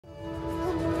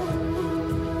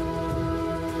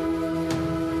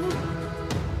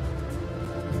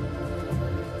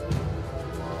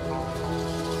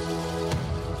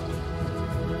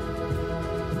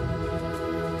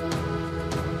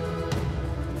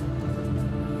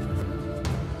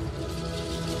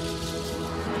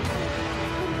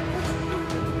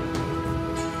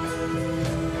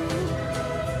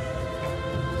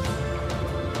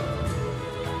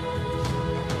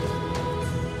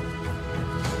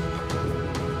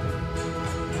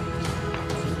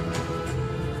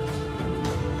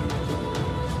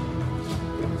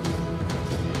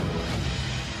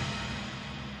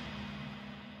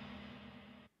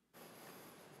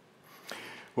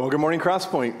Well, good morning,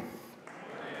 Crosspoint.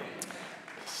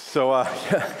 So,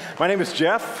 my name is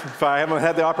Jeff. If I haven't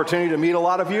had the opportunity to meet a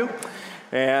lot of you,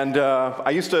 and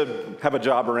I used to have a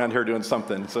job around here doing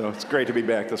something, so it's great to be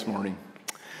back this morning.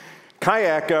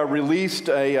 Kayak released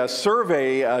a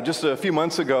survey just a few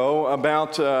months ago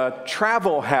about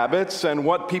travel habits and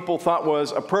what people thought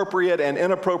was appropriate and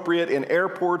inappropriate in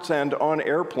airports and on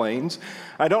airplanes.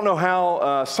 I don't know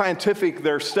how scientific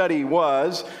their study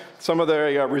was. Some of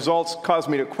the results caused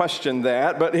me to question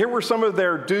that, but here were some of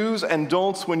their do's and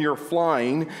don'ts when you're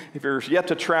flying. If you're yet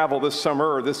to travel this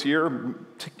summer or this year,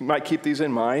 you might keep these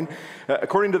in mind.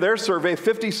 According to their survey,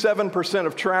 57%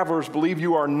 of travelers believe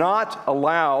you are not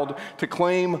allowed to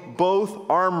claim both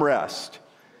armrests.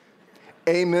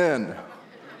 Amen.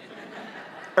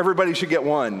 Everybody should get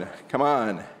one. Come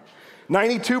on.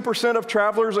 92% of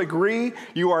travelers agree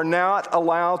you are not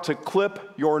allowed to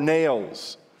clip your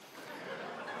nails.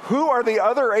 Who are the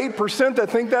other 8% that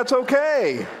think that's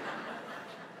okay?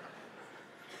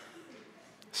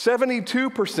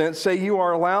 72% say you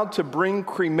are allowed to bring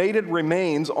cremated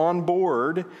remains on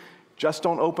board, just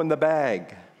don't open the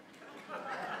bag.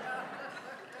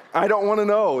 I don't want to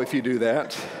know if you do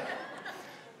that.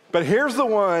 But here's the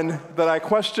one that I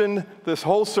questioned this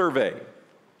whole survey.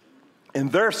 In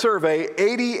their survey,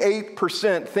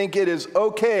 88% think it is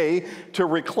okay to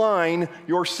recline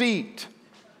your seat.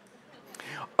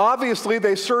 Obviously,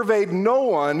 they surveyed no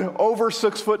one over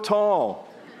 6 foot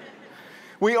tall.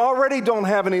 We already don't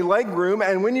have any leg room,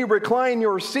 and when you recline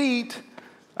your seat,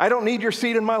 I don't need your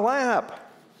seat in my lap.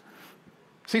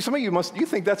 See, some of you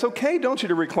think that's okay, don't you,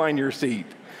 to recline your seat?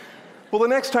 Well, the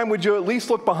next time, would you at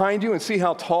least look behind you and see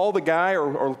how tall the guy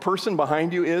or person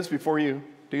behind you is before you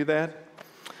do that?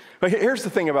 But here's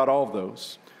the thing about all of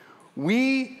those.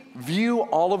 We view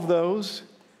all of those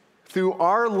through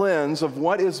our lens of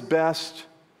what is best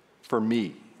for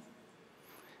me.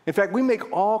 In fact, we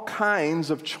make all kinds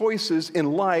of choices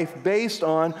in life based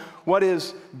on what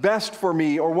is best for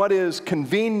me, or what is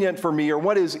convenient for me, or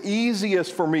what is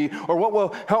easiest for me, or what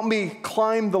will help me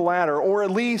climb the ladder, or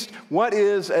at least what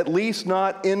is at least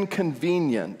not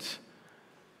inconvenient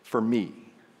for me.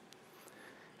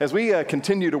 As we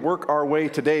continue to work our way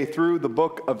today through the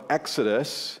book of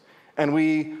Exodus, and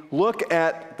we look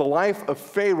at the life of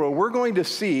Pharaoh, we're going to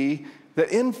see that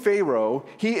in Pharaoh,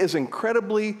 he is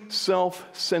incredibly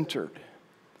self-centered.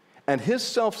 And his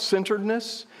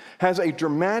self-centeredness has a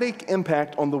dramatic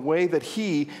impact on the way that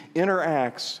he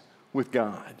interacts with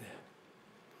God.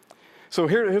 So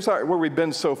here's where we've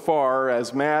been so far.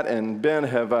 As Matt and Ben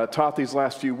have taught these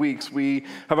last few weeks, we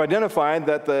have identified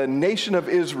that the nation of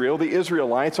Israel, the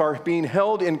Israelites, are being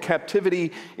held in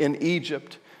captivity in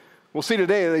Egypt. We'll see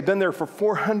today they've been there for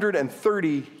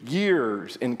 430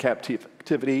 years in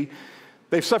captivity.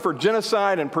 They've suffered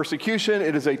genocide and persecution.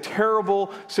 It is a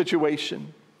terrible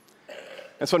situation.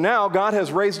 And so now God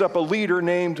has raised up a leader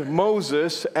named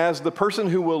Moses as the person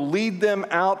who will lead them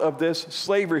out of this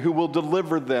slavery, who will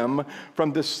deliver them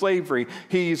from this slavery.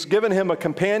 He's given him a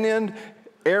companion,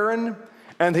 Aaron,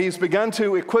 and he's begun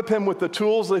to equip him with the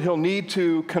tools that he'll need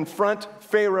to confront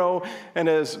Pharaoh. And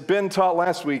as Ben taught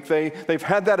last week, they've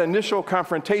had that initial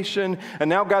confrontation, and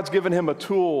now God's given him a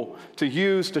tool to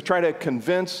use to try to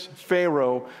convince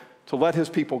Pharaoh to let his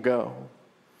people go.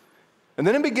 And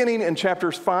then beginning in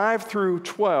chapters 5 through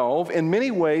 12, in many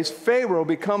ways, Pharaoh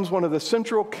becomes one of the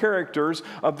central characters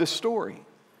of this story.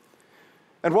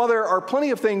 And while there are plenty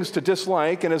of things to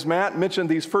dislike, and as Matt mentioned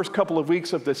these first couple of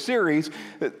weeks of the series,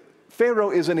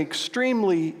 Pharaoh is an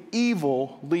extremely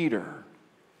evil leader.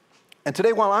 And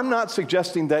today, while I'm not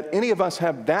suggesting that any of us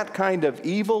have that kind of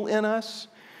evil in us,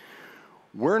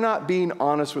 we're not being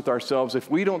honest with ourselves if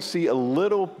we don't see a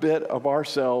little bit of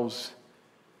ourselves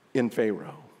in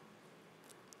Pharaoh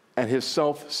and his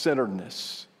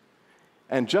self-centeredness.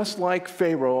 And just like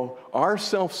Pharaoh, our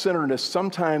self-centeredness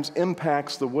sometimes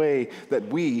impacts the way that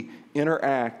we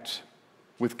interact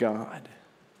with God.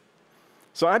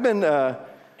 So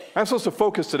I'm supposed to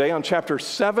focus today on chapters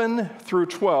 7 through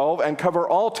 12 and cover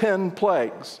all 10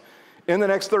 plagues in the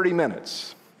next 30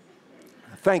 minutes.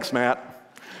 Thanks,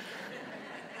 Matt.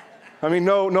 I mean,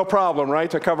 no problem, right,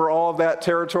 to cover all of that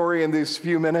territory in these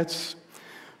few minutes?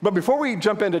 But before we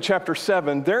jump into chapter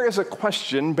 7, there is a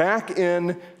question back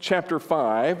in chapter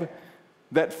 5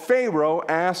 that Pharaoh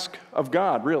asked of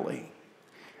God, really.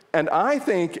 And I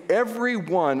think every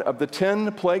one of the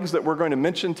 10 plagues that we're going to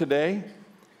mention today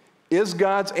is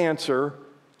God's answer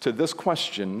to this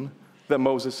question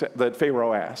that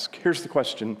Pharaoh asked. Here's the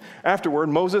question. Afterward,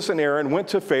 Moses and Aaron went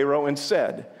to Pharaoh and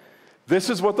said, "This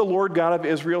is what the Lord God of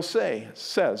Israel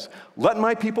says, let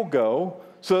my people go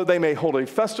so that they may hold a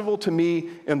festival to me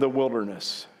in the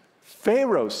wilderness."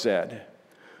 Pharaoh said,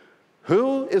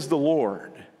 "Who is the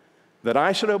Lord that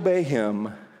I should obey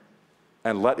him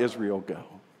and let Israel go?"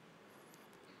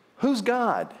 Who's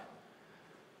God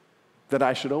that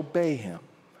I should obey him?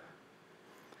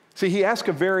 See, he asked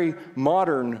a very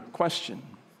modern question.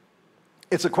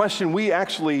 It's a question we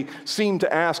actually seem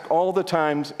to ask all the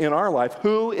times in our life.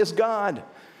 Who is God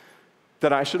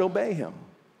that I should obey him?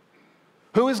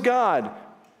 Who is God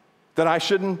that I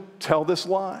shouldn't tell this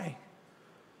lie?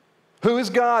 Who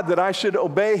is God that I should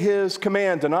obey his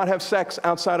command to not have sex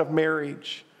outside of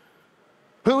marriage?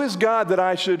 Who is God that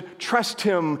I should trust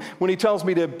him when he tells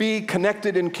me to be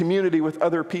connected in community with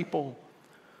other people?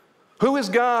 Who is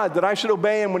God that I should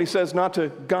obey him when he says not to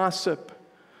gossip?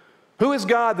 Who is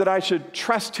God that I should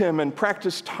trust him and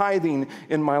practice tithing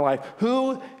in my life?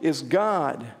 Who is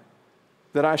God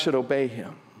that I should obey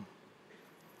him?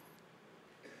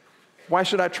 Why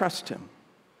should I trust him?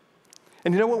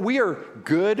 And you know what? We are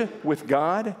good with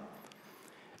God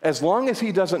as long as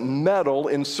he doesn't meddle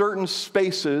in certain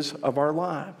spaces of our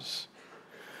lives.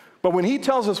 But when he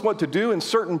tells us what to do in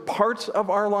certain parts of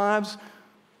our lives,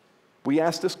 we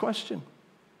ask this question: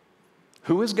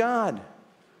 who is God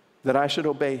that I should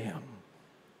obey him?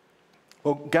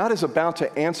 Well, God is about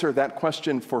to answer that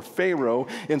question for Pharaoh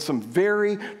in some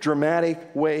very dramatic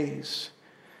ways.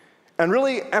 And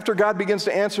really, after God begins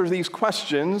to answer these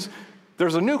questions,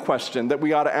 there's a new question that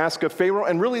we ought to ask of Pharaoh.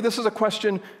 And really, this is a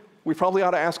question we probably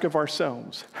ought to ask of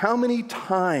ourselves. How many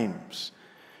times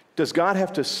does God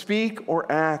have to speak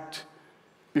or act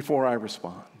before I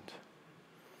respond?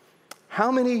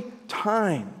 How many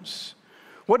times?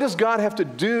 What does God have to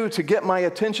do to get my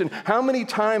attention? How many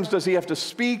times does he have to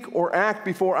speak or act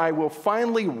before I will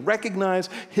finally recognize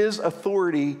his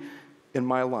authority in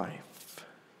my life?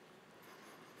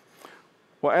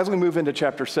 Well, as we move into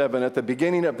chapter 7, at the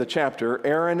beginning of the chapter,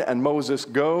 Aaron and Moses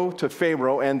go to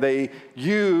Pharaoh and they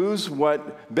use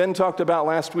what Ben talked about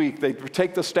last week. They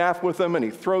take the staff with them and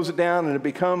he throws it down and it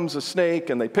becomes a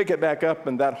snake and they pick it back up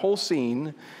and that whole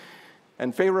scene,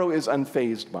 and Pharaoh is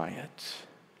unfazed by it.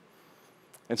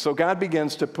 And so God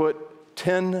begins to put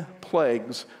 10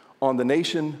 plagues on the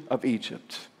nation of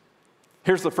Egypt.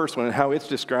 Here's the first one and how it's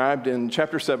described in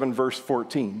chapter 7, verse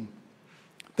 14.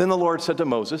 Then the Lord said to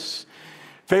Moses,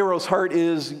 "Pharaoh's heart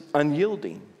is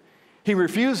unyielding. He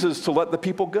refuses to let the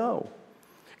people go.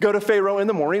 Go to Pharaoh in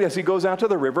the morning as he goes out to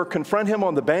the river, confront him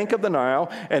on the bank of the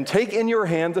Nile, and take in your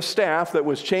hand the staff that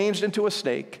was changed into a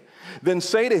snake. Then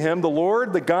say to him, 'The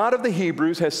Lord, the God of the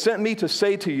Hebrews, has sent me to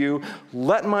say to you,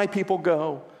 let my people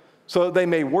go, so that they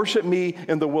may worship me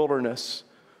in the wilderness.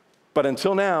 But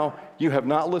until now, you have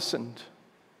not listened.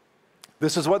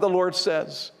 This is what the Lord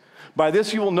says. By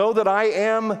this you will know that I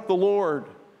am the Lord.'"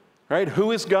 Right?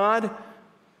 Who is God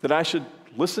that I should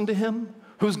listen to him?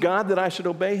 Who's God that I should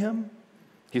obey him?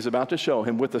 He's about to show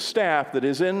him. "With the staff that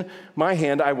is in my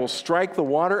hand, I will strike the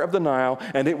water of the Nile,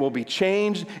 and it will be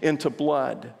changed into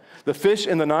blood. The fish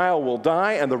in the Nile will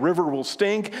die, and the river will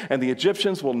stink, and the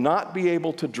Egyptians will not be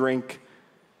able to drink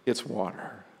its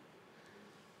water."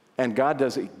 And God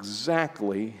does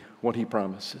exactly what he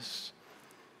promises.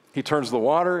 He turns the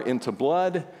water into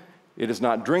blood. It is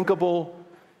not drinkable.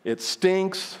 It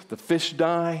stinks, the fish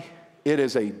die. It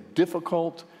is a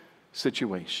difficult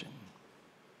situation.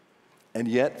 And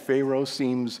yet Pharaoh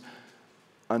seems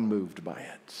unmoved by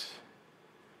it.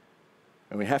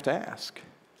 And we have to ask,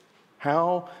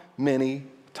 how many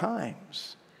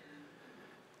times?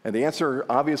 And the answer,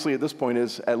 obviously, at this point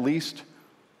is at least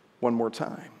one more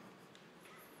time.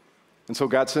 And so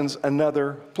God sends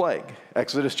another plague.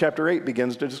 Exodus chapter 8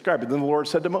 begins to describe it. Then the Lord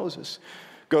said to Moses,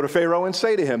 "Go to Pharaoh and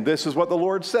say to him, 'This is what the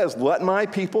Lord says. Let my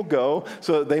people go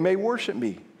so that they may worship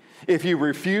me. If you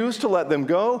refuse to let them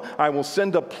go, I will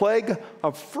send a plague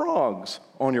of frogs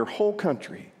on your whole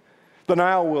country. The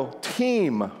Nile will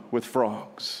teem with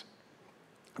frogs.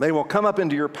 They will come up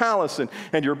into your palace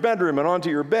and your bedroom and onto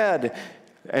your bed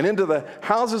and into the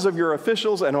houses of your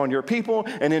officials and on your people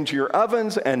and into your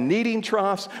ovens and kneading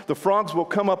troughs. The frogs will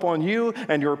come up on you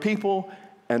and your people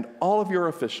and all of your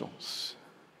officials.'"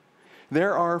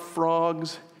 There are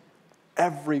frogs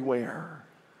everywhere.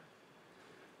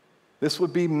 This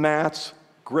would be Matt's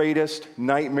greatest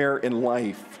nightmare in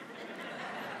life.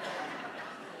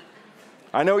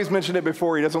 I know he's mentioned it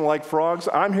before, he doesn't like frogs.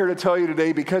 I'm here to tell you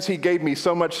today, because he gave me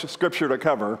so much scripture to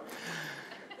cover,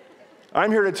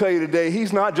 I'm here to tell you today,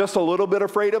 he's not just a little bit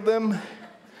afraid of them,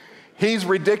 he's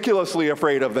ridiculously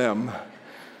afraid of them.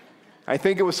 I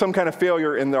think it was some kind of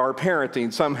failure in our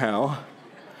parenting somehow,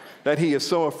 that he is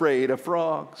so afraid of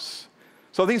frogs.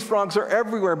 So these frogs are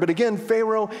everywhere. But again,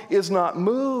 Pharaoh is not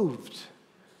moved.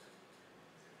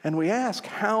 And we ask,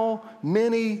 how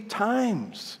many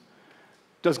times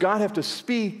Does God have to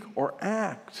speak or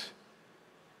act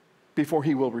before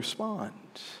he will respond?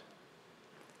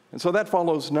 And so that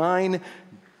follows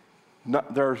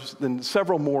there's then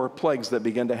several more plagues that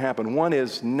begin to happen. One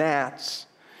is gnats,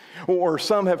 or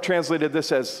some have translated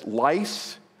this as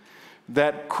lice,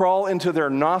 that crawl into their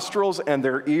nostrils and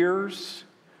their ears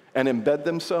and embed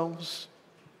themselves.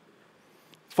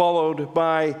 Followed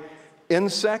by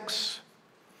insects,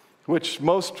 which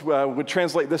most would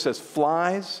translate this as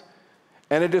flies.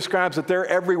 And it describes that they're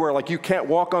everywhere, like you can't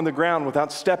walk on the ground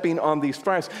without stepping on these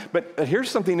flies. But here's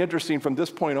something interesting from this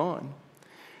point on.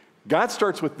 God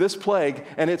starts with this plague,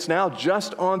 and it's now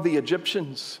just on the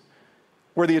Egyptians.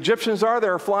 Where the Egyptians are,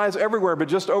 there are flies everywhere, but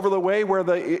just over the way where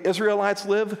the Israelites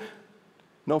live,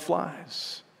 no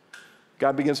flies.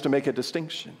 God begins to make a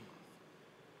distinction.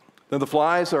 Then the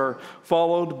flies are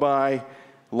followed by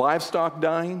livestock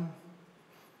dying.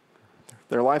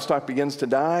 Their livestock begins to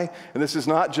die. And this is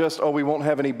not just, we won't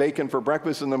have any bacon for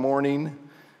breakfast in the morning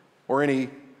or any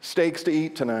steaks to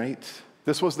eat tonight.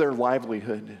 This was their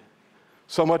livelihood.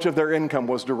 So much of their income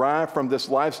was derived from this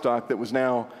livestock that was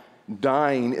now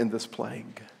dying in this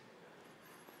plague.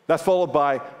 That's followed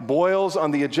by boils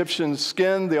on the Egyptian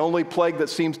skin, the only plague that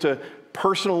seems to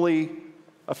personally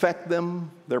affect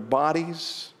them, their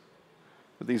bodies.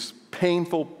 These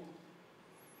painful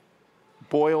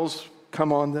boils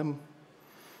come on them.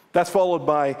 That's followed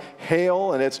by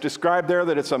hail, and it's described there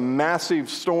that it's a massive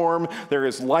storm. There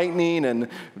is lightning and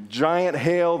giant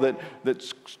hail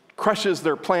that crushes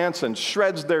their plants and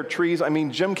shreds their trees. I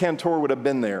mean, Jim Cantor would have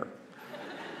been there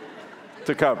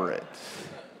to cover it.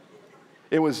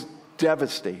 It was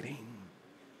devastating.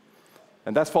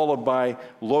 And that's followed by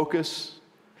locusts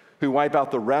who wipe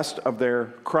out the rest of their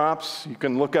crops. You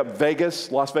can look up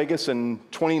Las Vegas in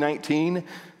 2019.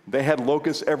 They had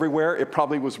locusts everywhere. It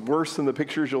probably was worse than the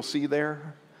pictures you'll see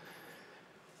there.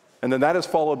 And then that is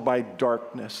followed by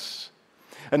darkness.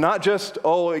 And not just,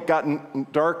 it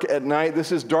got dark at night.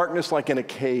 This is darkness like in a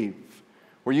cave,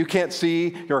 where you can't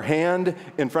see your hand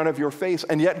in front of your face.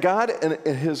 And yet God,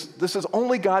 this is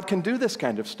only God can do this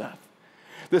kind of stuff.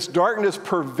 This darkness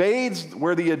pervades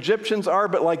where the Egyptians are,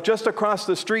 but like just across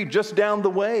the street, just down the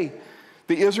way,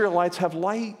 the Israelites have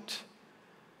light.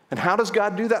 And how does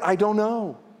God do that? I don't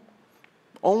know.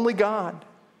 Only God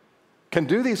can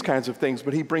do these kinds of things,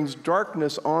 but he brings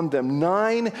darkness on them.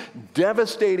 9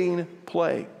 devastating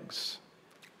plagues.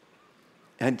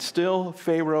 And still,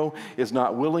 Pharaoh is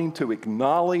not willing to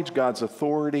acknowledge God's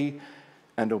authority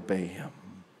and obey him.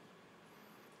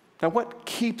 Now, what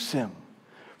keeps him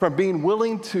from being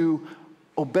willing to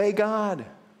obey God?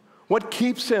 What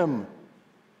keeps him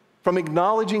from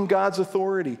acknowledging God's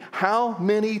authority? How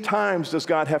many times does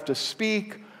God have to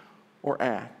speak or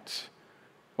act?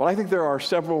 Well, I think there are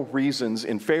several reasons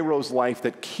in Pharaoh's life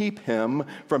that keep him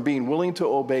from being willing to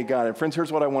obey God. And friends,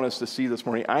 here's what I want us to see this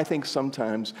morning. I think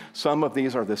sometimes some of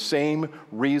these are the same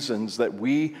reasons that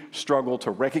we struggle to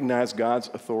recognize God's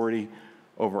authority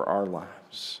over our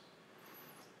lives.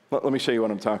 Let me show you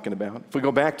what I'm talking about. If we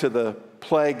go back to the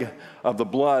plague of the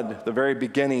blood, the very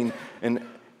beginning in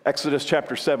Exodus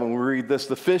chapter 7, we read this: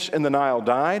 the fish in the Nile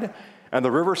died, and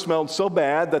the river smelled so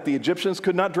bad that the Egyptians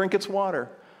could not drink its water.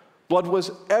 Blood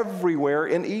was everywhere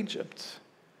in Egypt.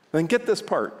 Then get this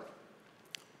part.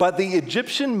 But the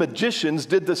Egyptian magicians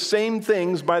did the same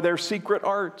things by their secret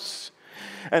arts.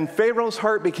 And Pharaoh's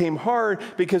heart became hard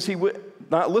because he would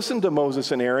not listen to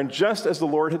Moses and Aaron, just as the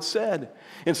Lord had said.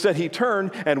 Instead, he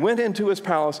turned and went into his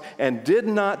palace and did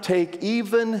not take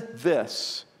even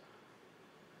this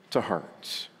to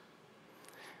heart.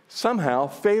 Somehow,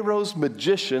 Pharaoh's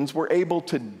magicians were able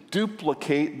to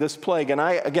duplicate this plague. And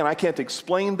I can't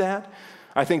explain that.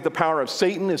 I think the power of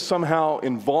Satan is somehow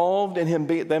involved in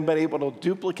them being able to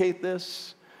duplicate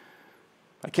this.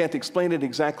 I can't explain it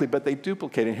exactly, but they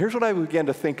duplicate it. Here's what I began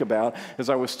to think about as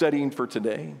I was studying for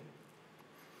today.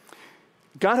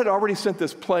 God had already sent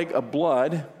this plague of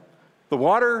blood. The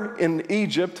water in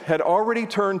Egypt had already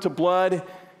turned to blood.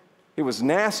 It was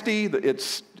nasty. It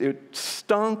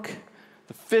stunk.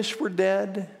 The fish were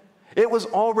dead. It was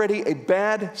already a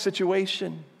bad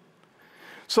situation.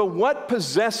 So what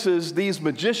possesses these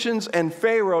magicians and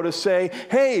Pharaoh to say,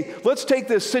 hey, let's take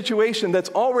this situation that's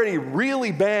already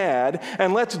really bad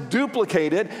and let's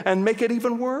duplicate it and make it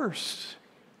even worse?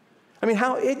 I mean,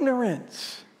 how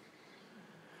ignorant.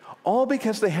 All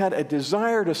because they had a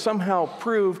desire to somehow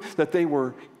prove that they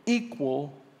were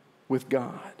equal with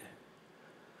God.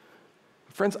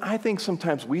 Friends, I think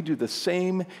sometimes we do the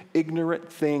same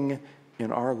ignorant thing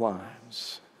in our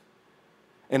lives.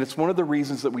 And it's one of the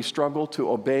reasons that we struggle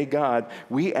to obey God.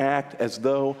 We act as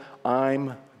though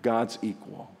I'm God's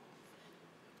equal.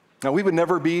 Now, we would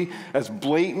never be as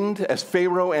blatant as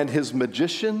Pharaoh and his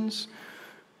magicians.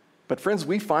 But friends,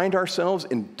 we find ourselves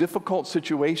in difficult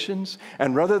situations,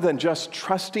 and rather than just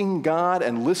trusting God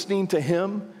and listening to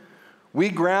Him, we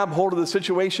grab hold of the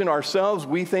situation ourselves.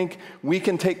 We think we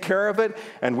can take care of it,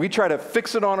 and we try to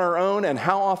fix it on our own. And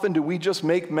how often do we just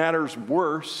make matters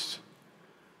worse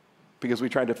because we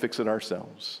tried to fix it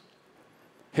ourselves?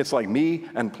 It's like me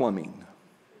and plumbing.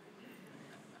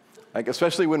 Like,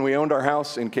 especially when we owned our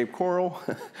house in Cape Coral,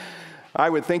 I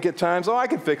would think at times, I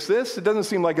could fix this. It doesn't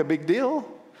seem like a big deal.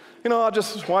 I'll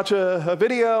just watch a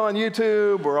video on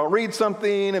YouTube, or I'll read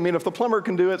something. If the plumber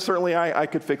can do it, certainly I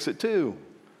could fix it too.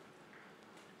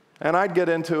 And I'd get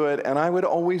into it, and I would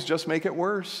always just make it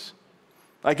worse.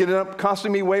 It ended up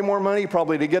costing me way more money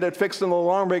probably to get it fixed in the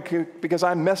long run because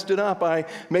I messed it up. I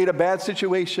made a bad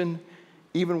situation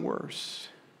even worse.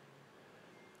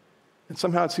 And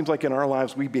somehow it seems like in our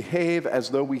lives we behave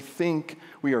as though we think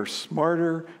we are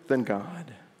smarter than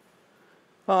God.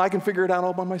 I can figure it out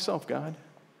all by myself, God.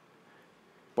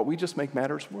 But we just make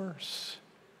matters worse.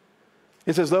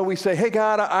 It's as though we say, hey,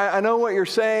 God, I know what you're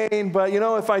saying, but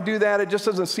if I do that, it just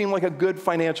doesn't seem like a good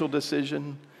financial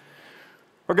decision.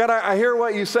 Or God, I hear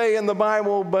what you say in the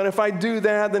Bible, but if I do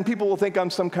that, then people will think I'm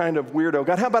some kind of weirdo.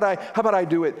 God, how about I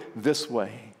do it this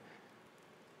way?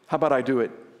 How about I do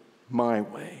it my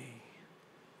way?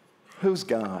 Who's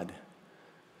God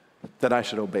that I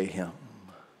should obey Him?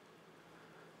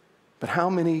 But how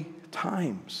many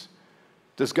times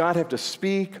does God have to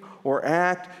speak or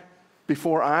act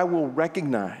before I will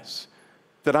recognize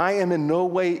that I am in no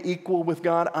way equal with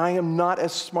God? I am not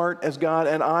as smart as God,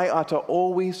 and I ought to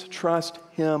always trust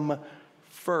Him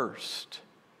first,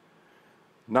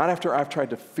 not after I've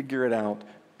tried to figure it out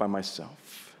by myself.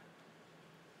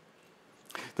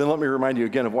 Then let me remind you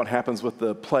again of what happens with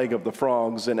the plague of the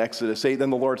frogs in Exodus 8. Then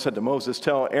the Lord said to Moses,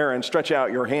 tell Aaron, stretch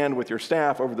out your hand with your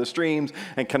staff over the streams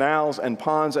and canals and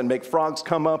ponds and make frogs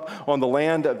come up on the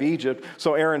land of Egypt.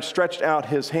 So Aaron stretched out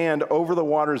his hand over the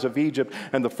waters of Egypt,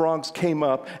 and the frogs came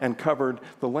up and covered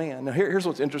the land. Now here's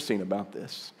what's interesting about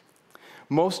this.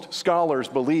 Most scholars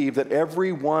believe that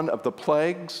every one of the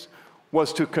plagues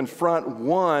was to confront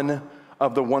one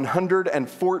of the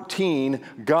 114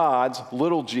 gods,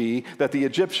 little g, that the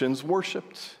Egyptians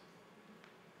worshipped.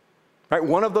 Right?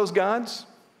 One of those gods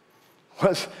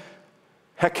was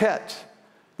Heket,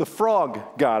 the frog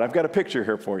god. I've got a picture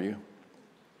here for you.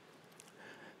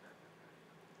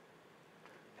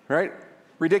 Right?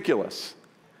 Ridiculous.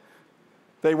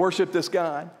 They worshiped this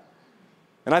god.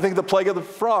 And I think the plague of the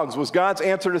frogs was God's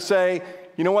answer to say,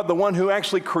 you know what, the one who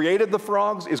actually created the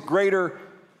frogs is greater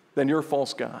than your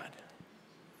false god.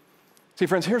 See,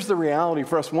 friends, here's the reality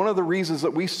for us. One of the reasons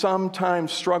that we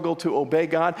sometimes struggle to obey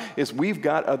God is we've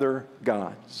got other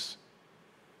gods.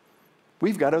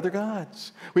 We've got other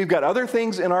gods. We've got other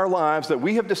things in our lives that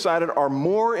we have decided are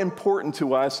more important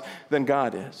to us than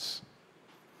God is.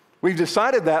 We've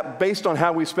decided that based on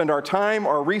how we spend our time,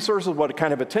 our resources, what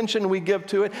kind of attention we give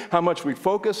to it, how much we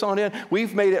focus on it.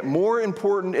 We've made it more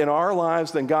important in our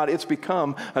lives than God. It's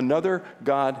become another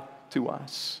god to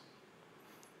us.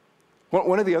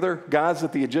 One of the other gods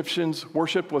that the Egyptians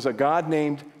worshipped was a god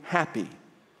named Happy.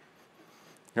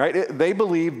 Right? They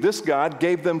believed this god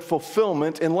gave them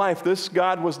fulfillment in life. This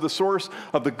god was the source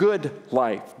of the good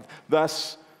life,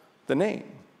 thus the name.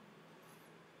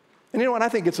 And you know what? I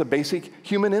think it's a basic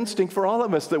human instinct for all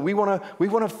of us that we want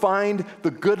to find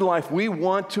the good life. We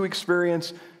want to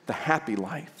experience the happy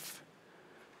life.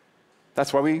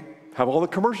 That's why we have all the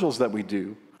commercials that we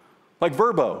do. Like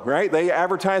Verbo, right? They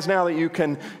advertise now that you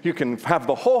can have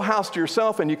the whole house to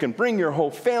yourself and you can bring your whole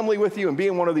family with you and be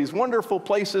in one of these wonderful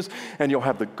places and you'll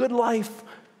have the good life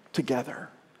together.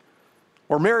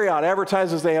 Or Marriott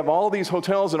advertises they have all these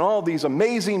hotels and all these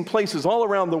amazing places all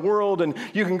around the world and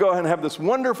you can go ahead and have this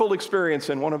wonderful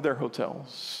experience in one of their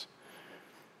hotels.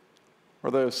 Or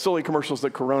the silly commercials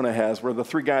that Corona has where the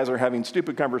three guys are having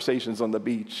stupid conversations on the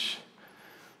beach.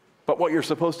 But what you're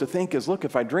supposed to think is, look,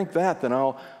 if I drink that, then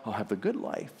I'll have the good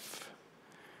life.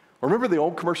 Or remember the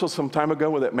old commercial some time ago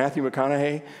with that Matthew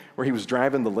McConaughey where he was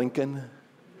driving the Lincoln?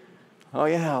 Oh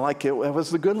yeah, like it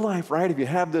was the good life, right? If you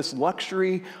have this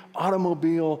luxury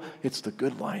automobile, it's the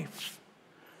good life.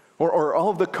 Or all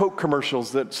of the Coke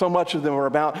commercials that so much of them are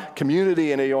about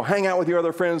community and you'll hang out with your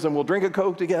other friends and we'll drink a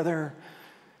Coke together.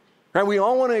 Right? We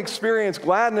all want to experience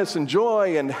gladness and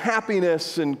joy and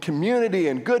happiness and community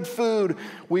and good food.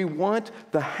 We want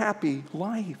the happy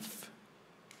life.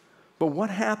 But what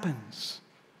happens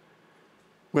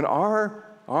when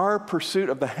our pursuit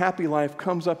of the happy life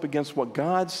comes up against what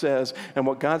God says, and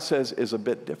what God says is a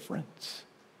bit different?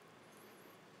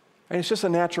 Right? It's just a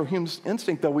natural human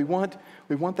instinct, though. We want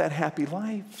that happy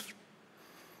life.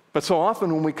 But so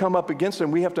often when we come up against it,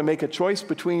 we have to make a choice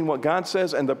between what God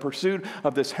says and the pursuit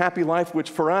of this happy life, which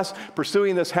for us,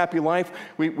 pursuing this happy life,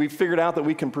 we figured out that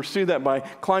we can pursue that by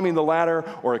climbing the ladder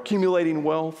or accumulating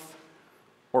wealth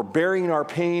or burying our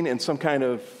pain in some kind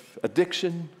of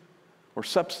addiction or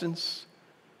substance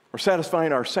or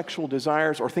satisfying our sexual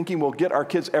desires or thinking we'll get our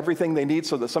kids everything they need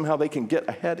so that somehow they can get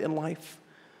ahead in life.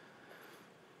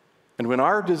 And when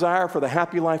our desire for the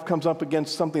happy life comes up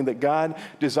against something that God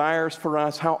desires for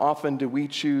us, how often do we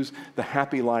choose the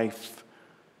happy life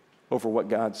over what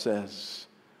God says?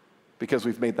 Because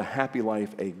we've made the happy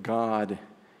life a God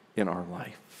in our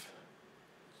life.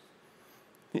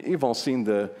 You've all seen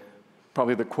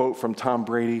probably the quote from Tom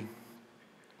Brady,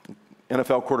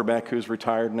 NFL quarterback who's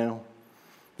retired now.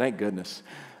 Thank goodness.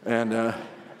 And,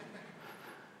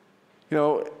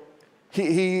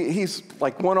 he's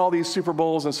like won all these Super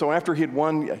Bowls, and so after he'd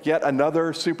won yet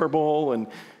another Super Bowl, and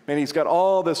he's got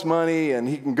all this money, and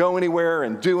he can go anywhere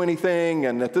and do anything,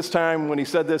 and at this time when he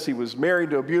said this, he was married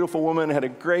to a beautiful woman, had a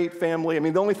great family. I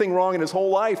mean, the only thing wrong in his whole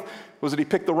life was that he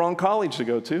picked the wrong college to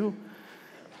go to.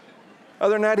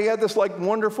 Other than that, he had this like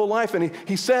wonderful life, and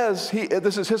he says,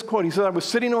 this is his quote, he said, I was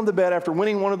sitting on the bed after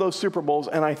winning one of those Super Bowls,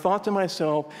 and I thought to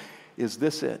myself, is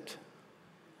this it?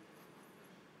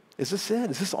 Is this it?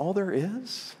 Is this all there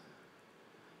is?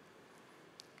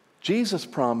 Jesus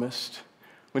promised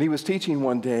when he was teaching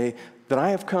one day that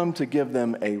I have come to give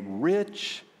them a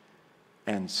rich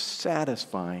and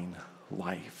satisfying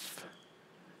life.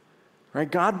 Right?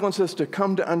 God wants us to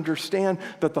come to understand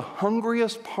that the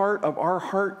hungriest part of our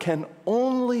heart can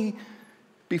only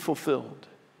be fulfilled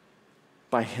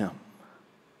by him.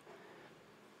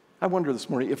 I wonder this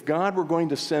morning, if God were going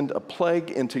to send a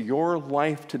plague into your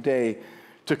life today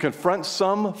to confront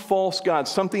some false god,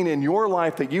 something in your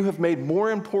life that you have made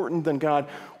more important than God,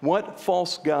 what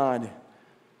false god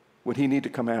would he need to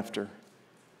come after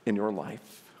in your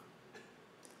life?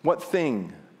 What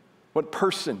thing, what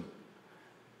person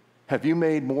have you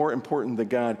made more important than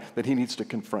God that he needs to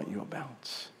confront you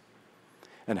about?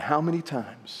 And how many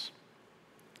times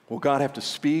will God have to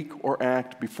speak or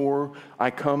act before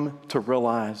I come to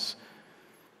realize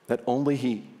that only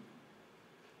he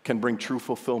can bring true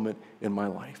fulfillment in my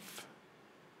life?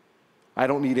 I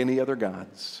don't need any other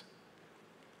gods.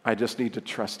 I just need to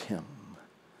trust him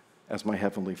as my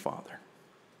heavenly Father.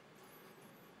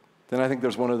 Then I think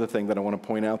there's one other thing that I want to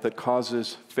point out that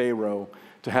causes Pharaoh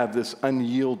to have this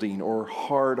unyielding or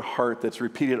hard heart that's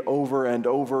repeated over and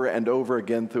over and over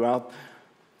again throughout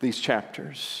these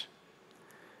chapters.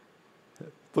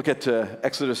 Look at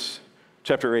Exodus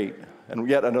chapter 8, and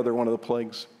yet another one of the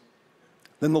plagues.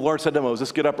 Then the Lord said to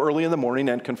Moses, get up early in the morning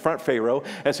and confront Pharaoh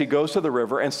as he goes to the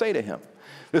river and say to him,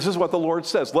 this is what the Lord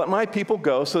says, let my people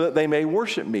go so that they may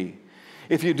worship me.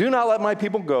 If you do not let my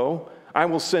people go, I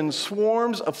will send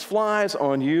swarms of flies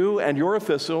on you and your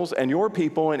officials and your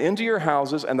people and into your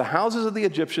houses, and the houses of the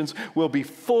Egyptians will be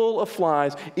full of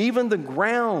flies. Even the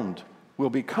ground will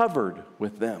be covered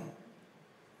with them.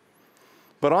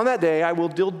 But on that day, I will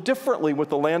deal differently with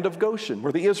the land of Goshen,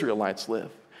 where the Israelites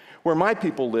live, where my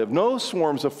people live. No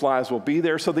swarms of flies will be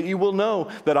there, so that you will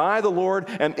know that I, the Lord,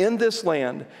 am in this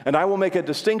land, and I will make a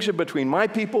distinction between my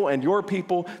people and your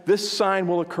people. This sign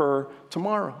will occur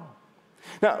tomorrow.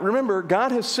 Now, remember,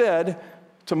 God has said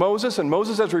to Moses, and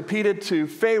Moses has repeated to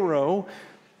Pharaoh,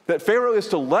 that Pharaoh is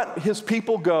to let his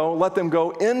people go, let them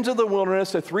go into the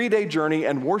wilderness, a 3-day journey,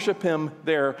 and worship him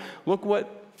there. Look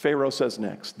what Pharaoh says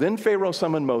next. Then Pharaoh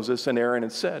summoned Moses and Aaron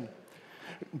and said,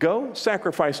 go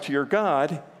sacrifice to your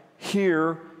God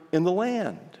here in the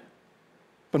land.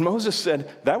 But Moses said,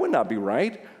 that would not be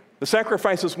right. The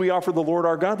sacrifices we offer the Lord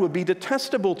our God would be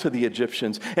detestable to the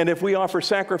Egyptians. And if we offer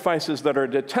sacrifices that are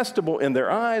detestable in their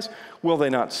eyes, will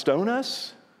they not stone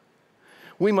us?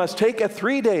 We must take a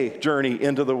 3-day journey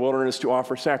into the wilderness to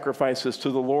offer sacrifices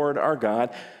to the Lord our God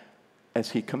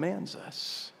as he commands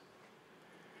us.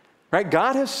 Right?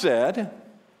 God has said,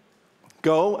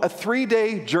 go a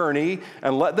 3-day journey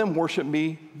and let them worship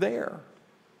me there.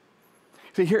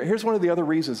 See, here's one of the other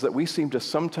reasons that we seem to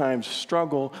sometimes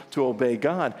struggle to obey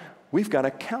God. We've got a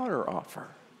counteroffer.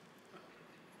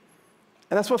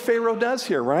 And that's what Pharaoh does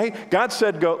here, right? God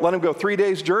said, go, let him go 3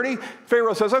 days journey.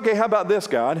 Pharaoh says, okay, how about this,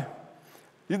 God?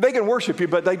 They can worship you,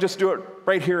 but they just do it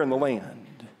right here in the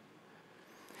land.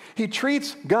 He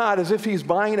treats God as if he's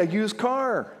buying a used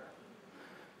car.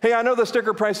 Hey, I know the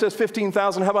sticker price says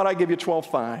 $15,000. How about I give you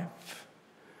 $12,500?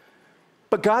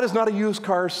 But God is not a used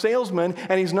car salesman,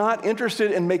 and he's not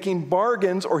interested in making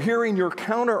bargains or hearing your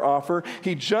counteroffer.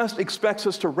 He just expects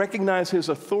us to recognize his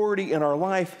authority in our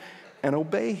life and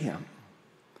obey him.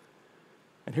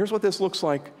 And here's what this looks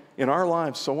like in our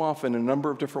lives so often in a number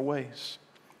of different ways.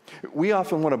 We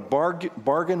often want to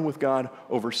bargain with God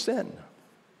over sin.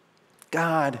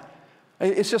 God,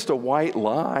 it's just a white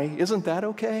lie. Isn't that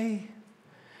okay?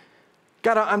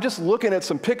 God, I'm just looking at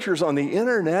some pictures on the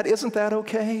internet. Isn't that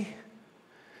okay?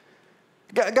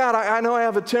 God, I know I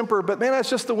have a temper, but man, that's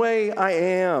just the way I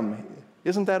am.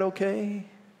 Isn't that okay?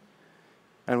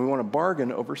 And we want to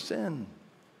bargain over sin.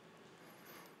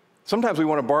 Sometimes we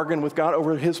want to bargain with God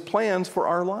over his plans for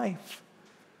our life.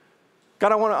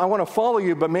 God, I want to follow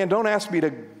you, but man, don't ask me to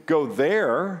go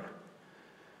there.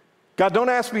 God, don't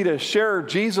ask me to share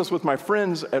Jesus with my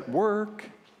friends at work.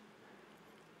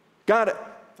 God,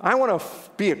 I want to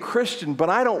be a Christian, but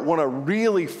I don't want to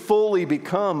really fully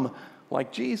become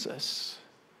like Jesus.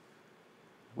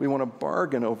 We want to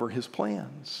bargain over his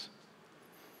plans.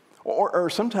 Or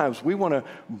sometimes we want to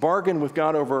bargain with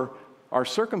God over our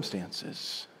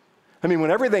circumstances. I mean,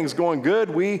 when everything's going good,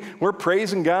 we're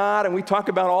praising God and we talk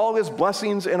about all his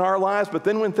blessings in our lives, but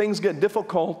then when things get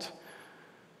difficult,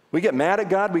 we get mad at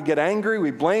God, we get angry, we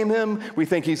blame him, we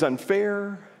think he's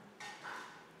unfair.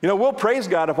 You know, we'll praise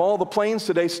God if all the planes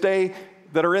today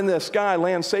that are in the sky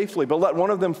land safely, but let one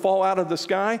of them fall out of the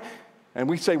sky, and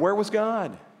we say, where was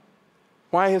God?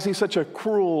 Why is he such a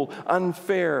cruel,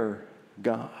 unfair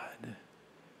God?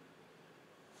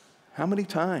 How many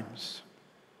times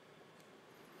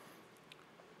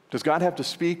does God have to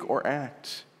speak or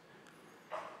act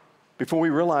before we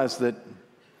realize that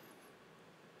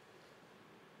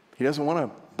he doesn't want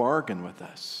to bargain with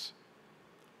us?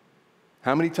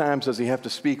 How many times does he have to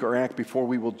speak or act before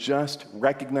we will just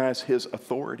recognize his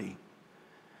authority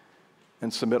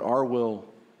and submit our will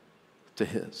to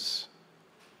his?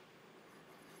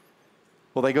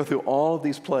 Well, they go through all of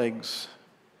these plagues,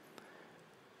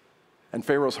 and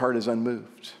Pharaoh's heart is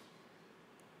unmoved.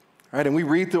 Right? And we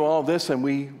read through all this and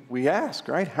we ask,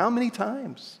 right? How many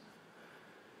times?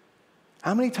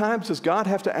 How many times does God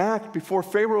have to act before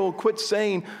Pharaoh will quit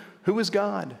saying, who is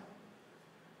God,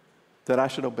 that I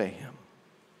should obey him?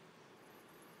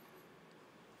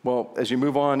 Well, as you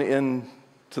move on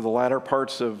into the latter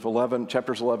parts of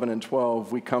chapters 11 and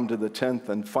 12, we come to the 10th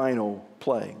and final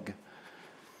plague.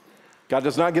 God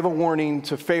does not give a warning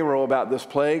to Pharaoh about this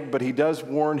plague, but he does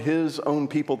warn his own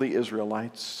people, the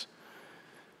Israelites.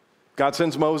 God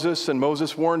sends Moses, and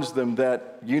Moses warns them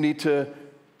that you need to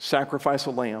sacrifice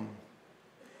a lamb.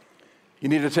 You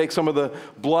need to take some of the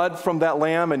blood from that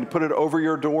lamb and put it over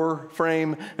your door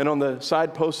frame and on the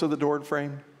side posts of the door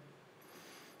frame.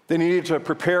 Then you need to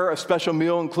prepare a special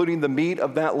meal, including the meat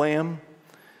of that lamb,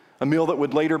 a meal that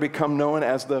would later become known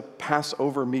as the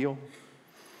Passover meal.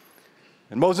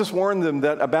 And Moses warned them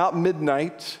that about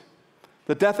midnight,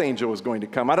 the death angel was going to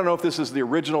come. I don't know if this is the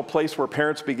original place where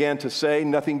parents began to say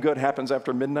nothing good happens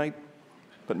after midnight,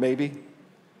 but maybe.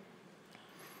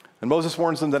 And Moses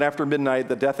warns them that after midnight,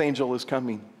 the death angel is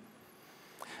coming.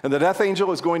 And the death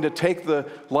angel is going to take the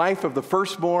life of the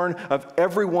firstborn of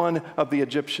every one of the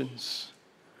Egyptians.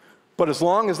 But as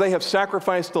long as they have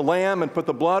sacrificed the lamb and put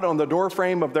the blood on the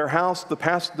doorframe of their house,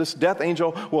 this death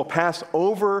angel will pass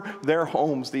over their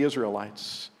homes, the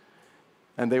Israelites,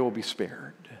 and they will be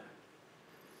spared.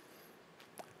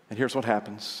 And here's what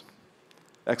happens.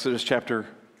 Exodus chapter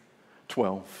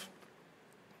 12.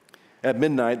 At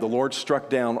midnight, the Lord struck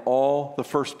down all the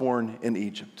firstborn in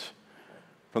Egypt,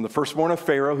 from the firstborn of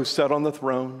Pharaoh who sat on the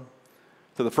throne,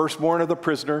 to the firstborn of the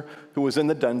prisoner who was in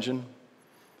the dungeon,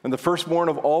 and the firstborn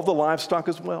of all the livestock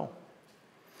as well.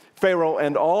 Pharaoh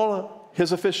and all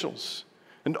his officials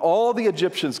and all the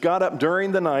Egyptians got up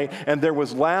during the night, and there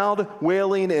was loud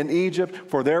wailing in Egypt,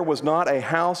 for there was not a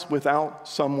house without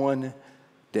someone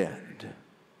dead.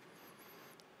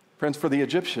 Friends, for the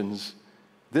Egyptians,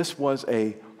 this was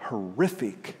a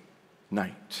horrific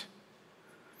night.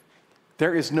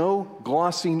 There is no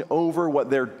glossing over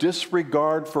what their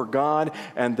disregard for God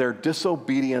and their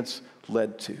disobedience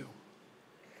led to.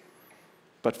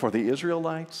 But for the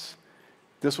Israelites,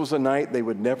 this was a night they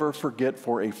would never forget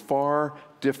for a far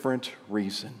different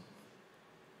reason.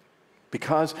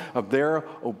 Because of their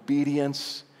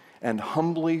obedience and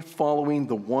humbly following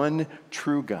the one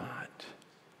true God.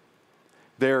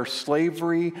 Their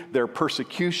slavery, their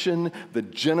persecution, the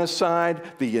genocide,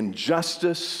 the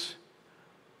injustice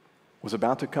was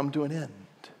about to come to an end.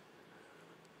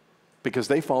 Because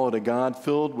they followed a God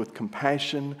filled with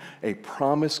compassion, a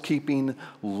promise-keeping,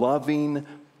 loving,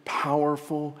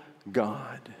 powerful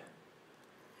God.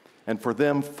 And for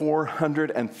them,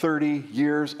 430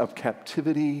 years of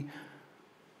captivity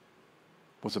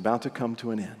was about to come to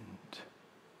an end.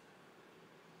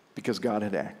 Because God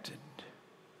had acted.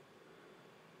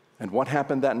 And what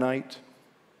happened that night?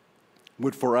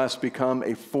 would for us become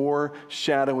a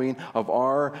foreshadowing of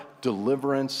our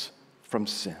deliverance from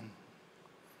sin.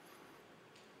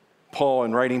 Paul,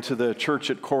 in writing to the church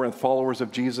at Corinth, followers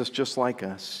of Jesus just like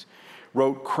us,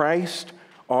 wrote, Christ,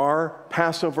 our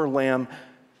Passover lamb,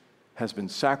 has been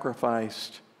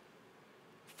sacrificed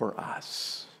for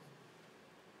us.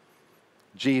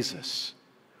 Jesus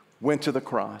went to the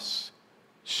cross,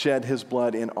 shed his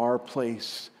blood in our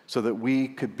place so that we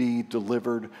could be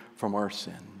delivered from our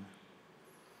sin.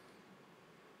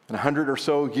 And 100 or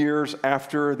so years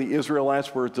after the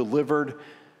Israelites were delivered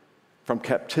from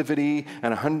captivity,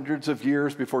 and hundreds of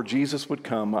years before Jesus would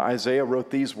come, Isaiah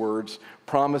wrote these words,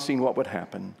 promising what would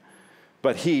happen.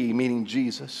 But he, meaning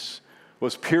Jesus,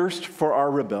 was pierced for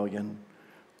our rebellion,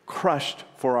 crushed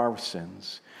for our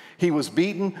sins. He was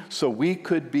beaten so we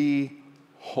could be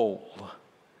whole.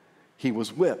 He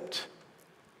was whipped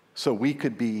so we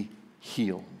could be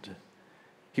healed.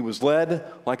 He was led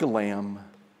like a lamb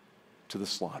to the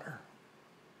slaughter.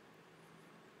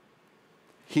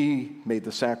 He made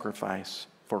the sacrifice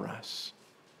for us.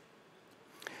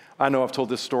 I know I've told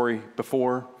this story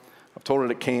before. I've told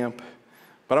it at camp.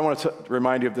 But I want to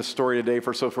remind you of this story today.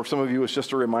 For some of you, it's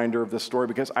just a reminder of this story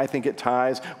because I think it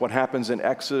ties what happens in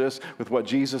Exodus with what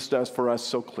Jesus does for us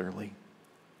so clearly.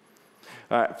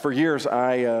 For years,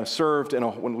 I served,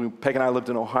 when Peg and I lived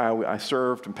in Ohio, I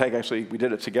served, and Peg actually, we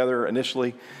did it together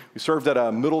initially. We served at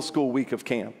a middle school week of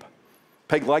camp.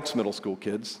 Peg likes middle school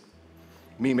kids.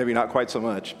 Me, maybe not quite so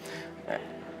much.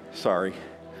 Sorry.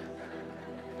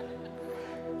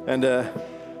 And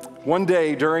one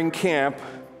day during camp,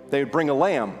 they would bring a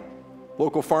lamb.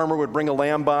 Local farmer would bring a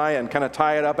lamb by and kind of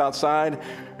tie it up outside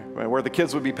where the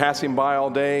kids would be passing by all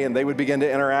day, and they would begin to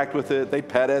interact with it. They'd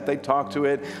pet it, they'd talk to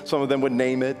it. Some of them would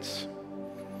name it.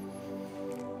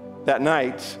 That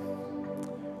night,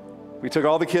 we took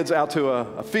all the kids out to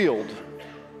a field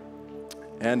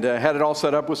and had it all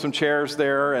set up with some chairs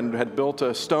there and had built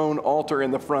a stone altar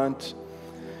in the front.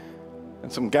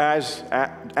 And some guys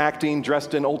acting,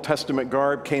 dressed in Old Testament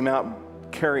garb, came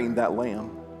out carrying that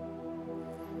lamb.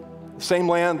 The same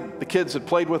lamb the kids had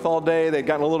played with all day, they'd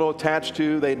gotten a little attached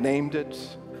to, they'd named it.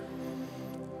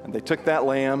 And they took that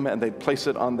lamb and they'd place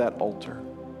it on that altar.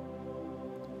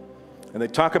 And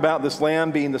they'd talk about this lamb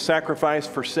being the sacrifice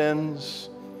for sins.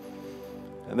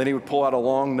 And then he would pull out a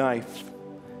long knife.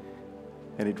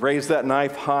 And he'd raise that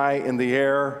knife high in the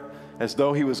air as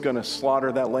though he was going to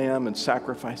slaughter that lamb and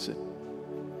sacrifice it.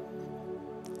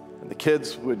 And the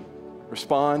kids would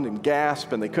respond and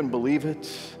gasp, and they couldn't believe it.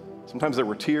 Sometimes there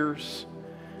were tears.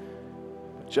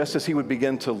 But just as he would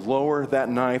begin to lower that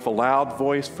knife, a loud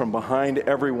voice from behind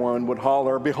everyone would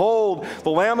holler, "Behold,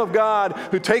 the Lamb of God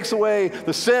who takes away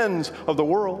the sins of the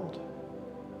world."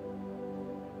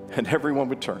 And everyone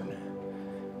would turn.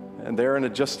 And there,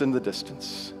 just in the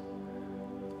distance,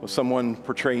 was someone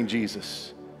portraying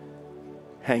Jesus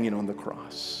hanging on the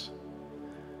cross.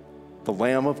 The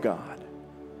Lamb of God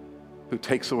who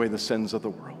takes away the sins of the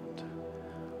world.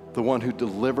 The one who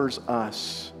delivers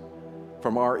us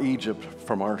from our Egypt,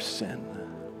 from our sin.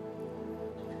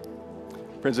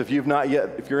 Friends, if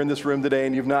you're in this room today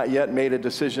and you've not yet made a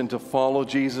decision to follow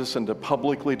Jesus and to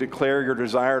publicly declare your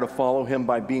desire to follow him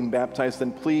by being baptized,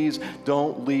 then please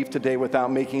don't leave today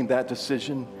without making that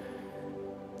decision.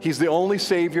 He's the only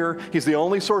Savior. He's the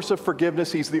only source of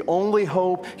forgiveness. He's the only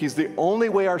hope. He's the only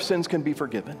way our sins can be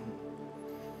forgiven.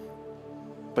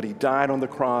 But he died on the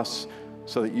cross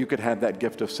so that you could have that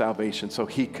gift of salvation, so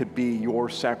he could be your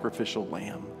sacrificial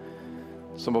lamb.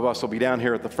 Some of us will be down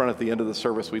here at the front at the end of the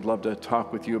service. We'd love to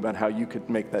talk with you about how you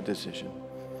could make that decision.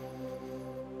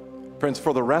 Friends,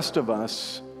 for the rest of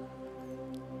us,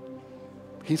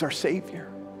 he's our Savior.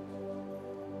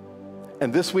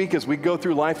 And this week, as we go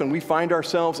through life and we find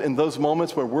ourselves in those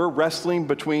moments where we're wrestling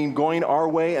between going our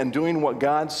way and doing what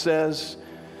God says,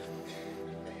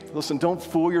 listen, don't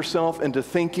fool yourself into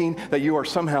thinking that you are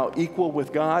somehow equal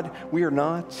with God. We are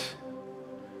not.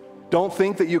 Don't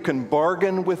think that you can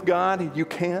bargain with God. You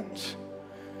can't.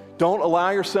 Don't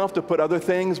allow yourself to put other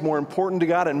things more important to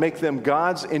God and make them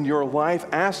gods in your life.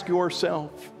 Ask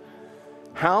yourself,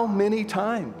 how many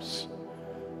times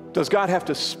does God have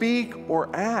to speak or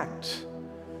act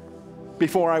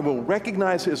before I will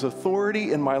recognize his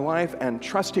authority in my life and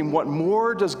trust him? What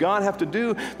more does God have to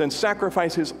do than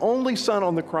sacrifice his only son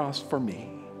on the cross for me?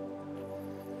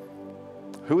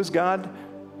 Who is God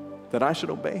that I should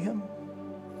obey him?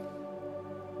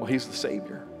 Well, he's the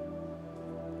Savior.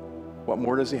 What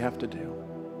more does he have to do?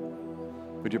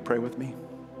 Would you pray with me?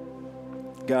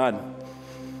 God,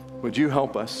 would you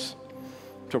help us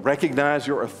to recognize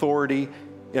your authority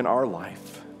in our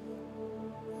life?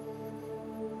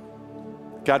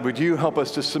 God, would you help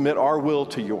us to submit our will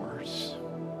to yours?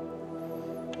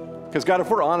 Because God, if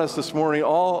we're honest this morning,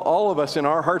 all of us in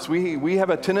our hearts, we have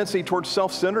a tendency towards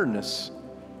self-centeredness.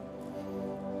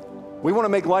 We want to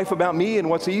make life about me and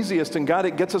what's easiest, and God,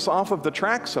 it gets us off of the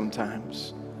track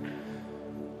sometimes.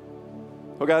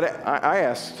 Well, God, I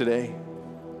ask today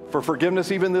for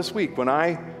forgiveness even this week when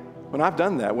I've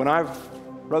done that, when I've,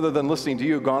 rather than listening to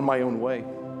you, gone my own way.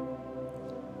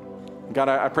 God,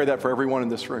 I pray that for everyone in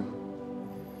this room.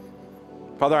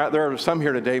 Father, there are some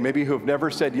here today, maybe who have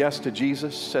never said yes to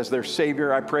Jesus as their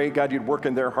Savior. I pray, God, you'd work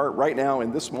in their heart right now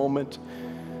in this moment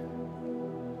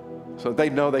so they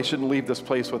know they shouldn't leave this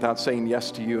place without saying yes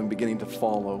to you and beginning to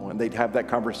follow, and they'd have that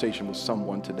conversation with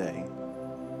someone today.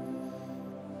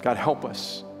 God, help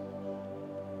us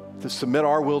to submit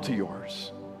our will to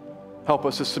yours. Help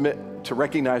us to submit, to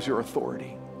recognize your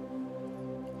authority.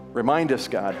 Remind us,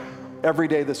 God, every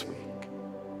day this week,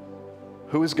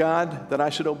 who is God that I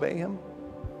should obey him?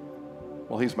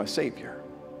 Well, he's my Savior.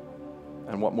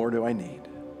 And what more do I need?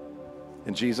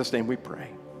 In Jesus' name we pray.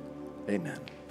 Amen.